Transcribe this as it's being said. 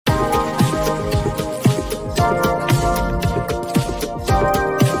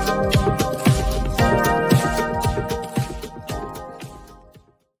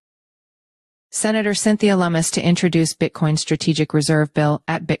Senator Cynthia Lummis to introduce Bitcoin Strategic Reserve Bill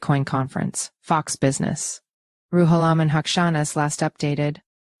at Bitcoin Conference. Fox Business. Ruholamin Haqshanas last updated.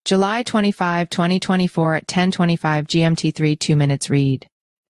 July 25, 2024 at 10:25 GMT 2 minutes read.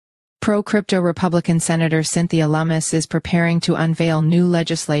 Pro-crypto Republican Senator Cynthia Lummis is preparing to unveil new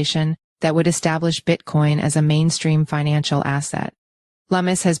legislation that would establish Bitcoin as a mainstream financial asset.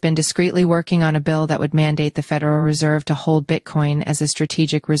 Lummis has been discreetly working on a bill that would mandate the Federal Reserve to hold Bitcoin as a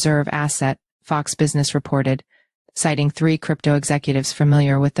strategic reserve asset, Fox Business reported, citing 3 crypto executives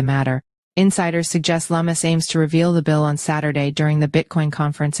familiar with the matter. Insiders suggest Lummis aims to reveal the bill on Saturday during the Bitcoin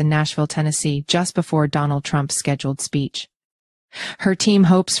conference in Nashville, Tennessee, just before Donald Trump's scheduled speech. Her team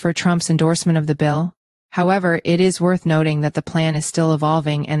hopes for Trump's endorsement of the bill. However, it is worth noting that the plan is still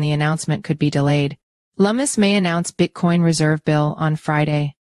evolving and the announcement could be delayed. Lummis may announce Bitcoin Reserve Bill on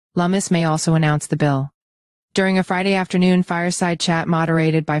Friday. Lummis may also announce the bill during a Friday afternoon fireside chat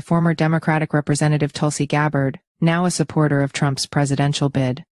moderated by former Democratic Representative Tulsi Gabbard, now a supporter of Trump's presidential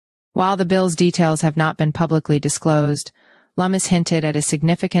bid. While the bill's details have not been publicly disclosed, Lummis hinted at a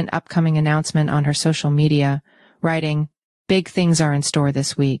significant upcoming announcement on her social media, writing, "Big things are in store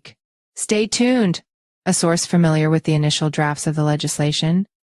this week. Stay tuned." A source familiar with the initial drafts of the legislation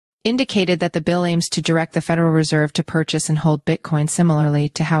indicated that the bill aims to direct the Federal Reserve to purchase and hold Bitcoin similarly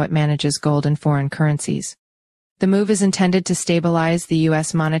to how it manages gold and foreign currencies. The move is intended to stabilize the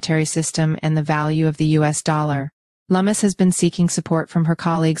U.S. monetary system and the value of the U.S. dollar. Lummis has been seeking support from her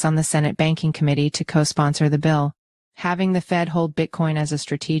colleagues on the Senate Banking Committee to co-sponsor the bill. Having the Fed hold Bitcoin as a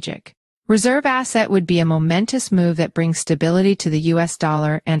strategic reserve asset would be a momentous move that brings stability to the U.S.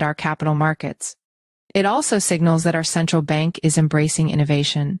 dollar and our capital markets. It also signals that our central bank is embracing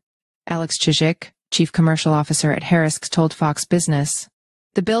innovation. Alex Chijik, chief commercial officer at Harris, told Fox Business,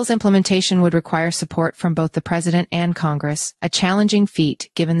 "The bill's implementation would require support from both the president and Congress, a challenging feat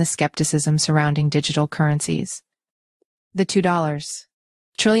given the skepticism surrounding digital currencies." The $2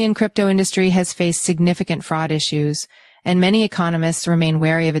 trillion crypto industry has faced significant fraud issues, and many economists remain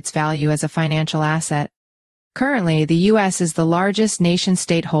wary of its value as a financial asset. Currently, the U.S. is the largest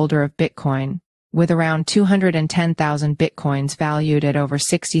nation-state holder of Bitcoin, with around 210,000 Bitcoins valued at over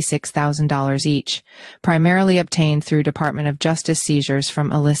 $66,000 each, primarily obtained through Department of Justice seizures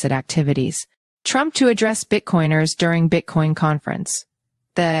from illicit activities. Trump to address Bitcoiners during Bitcoin conference.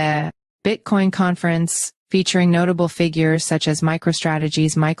 The Bitcoin conference, featuring notable figures such as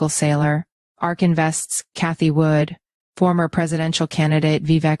MicroStrategy's Michael Saylor, ARK Invest's Cathie Wood, former presidential candidate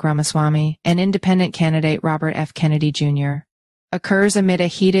Vivek Ramaswamy, and independent candidate Robert F. Kennedy Jr., occurs amid a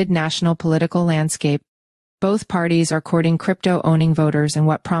heated national political landscape. Both parties are courting crypto-owning voters in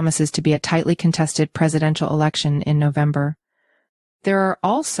what promises to be a tightly contested presidential election in November. There are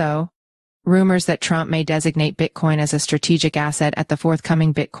also rumors that Trump may designate Bitcoin as a strategic asset at the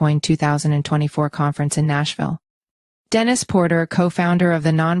forthcoming Bitcoin 2024 conference in Nashville. Dennis Porter, co-founder of the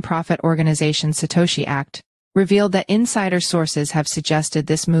nonprofit organization Satoshi Act, revealed that insider sources have suggested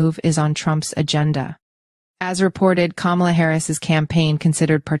this move is on Trump's agenda. As reported, Kamala Harris's campaign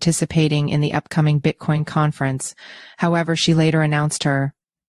considered participating in the upcoming Bitcoin conference. However, she later announced her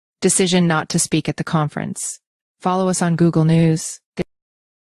decision not to speak at the conference. Follow us on Google News.